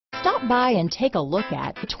Stop by and take a look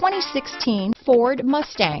at the 2016 Ford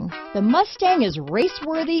Mustang. The Mustang is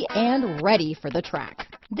race-worthy and ready for the track.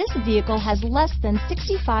 This vehicle has less than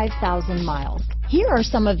 65,000 miles. Here are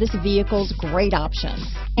some of this vehicle's great options: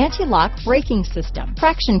 anti-lock braking system,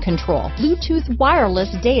 traction control, Bluetooth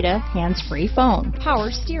wireless data, hands-free phone, power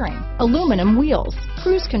steering, aluminum wheels,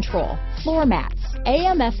 cruise control, floor mats,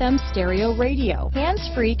 AM/FM stereo radio,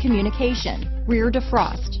 hands-free communication, rear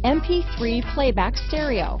defrost, MP3 playback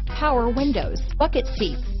stereo, power windows, bucket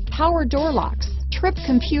seats, power door locks, trip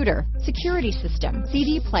computer, security system,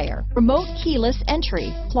 CD player, remote keyless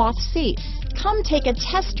entry, cloth seats. Come take a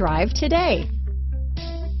test drive today.